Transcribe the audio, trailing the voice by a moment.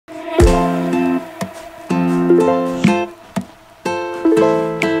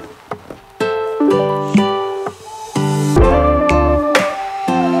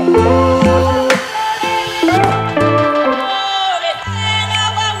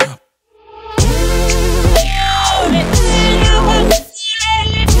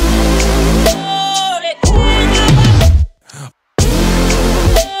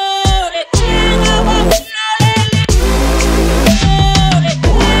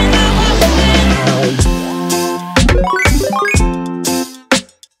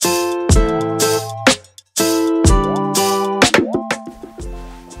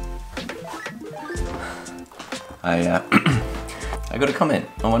got a comment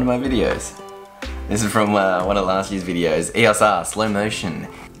on one of my videos. This is from one of last year's videos. EOS R, slow motion.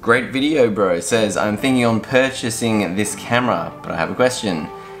 Great video, bro. Says, I'm thinking on purchasing this camera, but I have a question.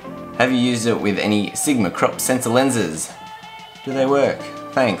 Have you used it with any Sigma crop sensor lenses? Do they work?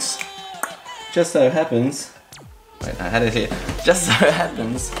 Thanks. Just so happens, wait, I had it here. Just so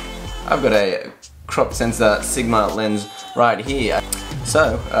happens, I've got a crop sensor Sigma lens right here.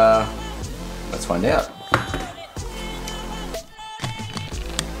 So, let's find out.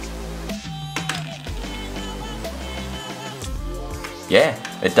 Yeah,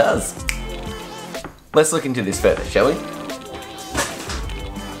 it does. Let's look into this further, shall we?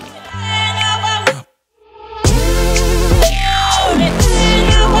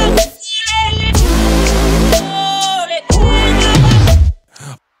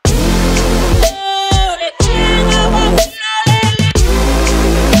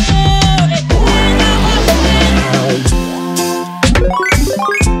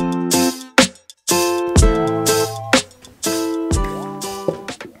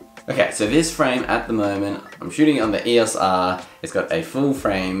 Okay, so this frame at the moment, I'm shooting on the EOS R. It's got a full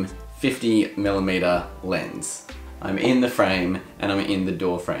frame 50mm lens. I'm in the frame and I'm in the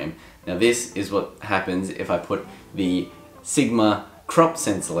door frame. Now this is what happens if I put the Sigma crop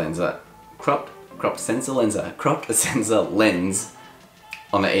sensor lens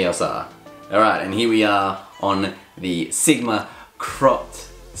on the EOS R. Alright, and here we are on the Sigma cropped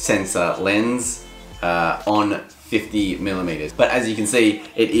sensor lens on 50mm. But as you can see,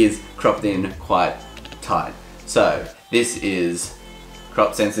 it is cropped in quite tight. So this is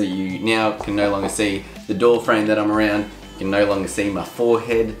crop sensor. You now can no longer see the door frame that I'm around. You can no longer see my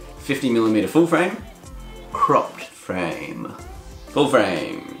forehead. 50mm full frame, cropped frame. Full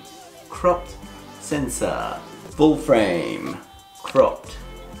frame, cropped sensor. Full frame, cropped.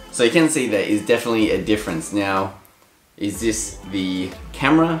 So you can see there is definitely a difference. Now, is this the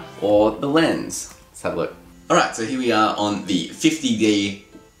camera or the lens? Let's have a look. Alright, so here we are on the 50D,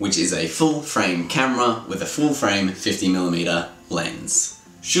 which is a full frame camera with a full frame 50mm lens.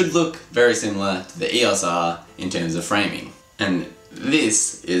 Should look very similar to the EOS R in terms of framing. And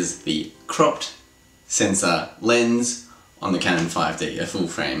this is the cropped sensor lens on the Canon 5D, a full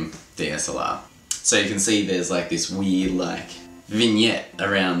frame DSLR. So you can see there's like this weird like vignette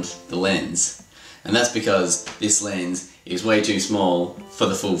around the lens. And that's because this lens is way too small for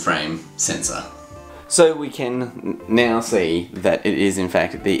the full frame sensor. So we can now see that it is in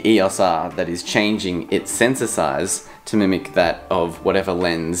fact the EOS R that is changing its sensor size to mimic that of whatever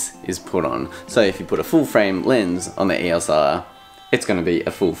lens is put on. So if you put a full frame lens on the EOS R, it's going to be a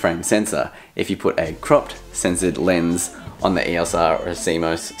full frame sensor. If you put a cropped censored lens on the EOS R or a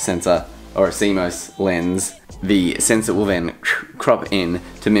C-mos sensor or a C-mos lens, the sensor will then crop in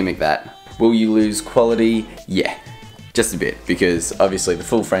to mimic that. Will you lose quality? Yeah. Just a bit, because obviously the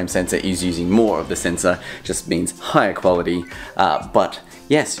full frame sensor is using more of the sensor, just means higher quality, but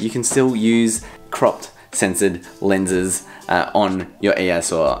yes, you can still use cropped censored lenses on your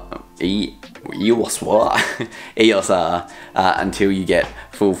EOS R until you get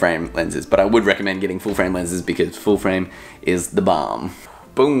full frame lenses. But I would recommend getting full frame lenses because full frame is the bomb.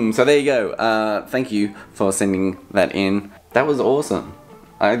 Boom, so there you go. Thank you for sending that in. That was awesome.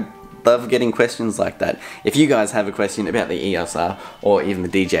 I love getting questions like that. If you guys have a question about the EOS R or even the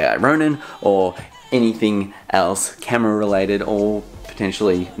DJI Ronin or anything else camera related or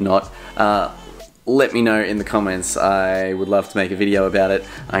potentially not, let me know in the comments. I would love to make a video about it.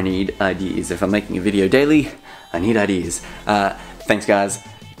 I need ideas. If I'm making a video daily, I need ideas. Thanks guys.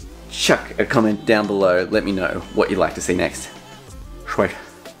 Chuck a comment down below. Let me know what you'd like to see next. Sweet.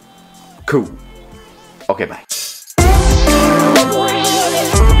 Cool. Okay, bye.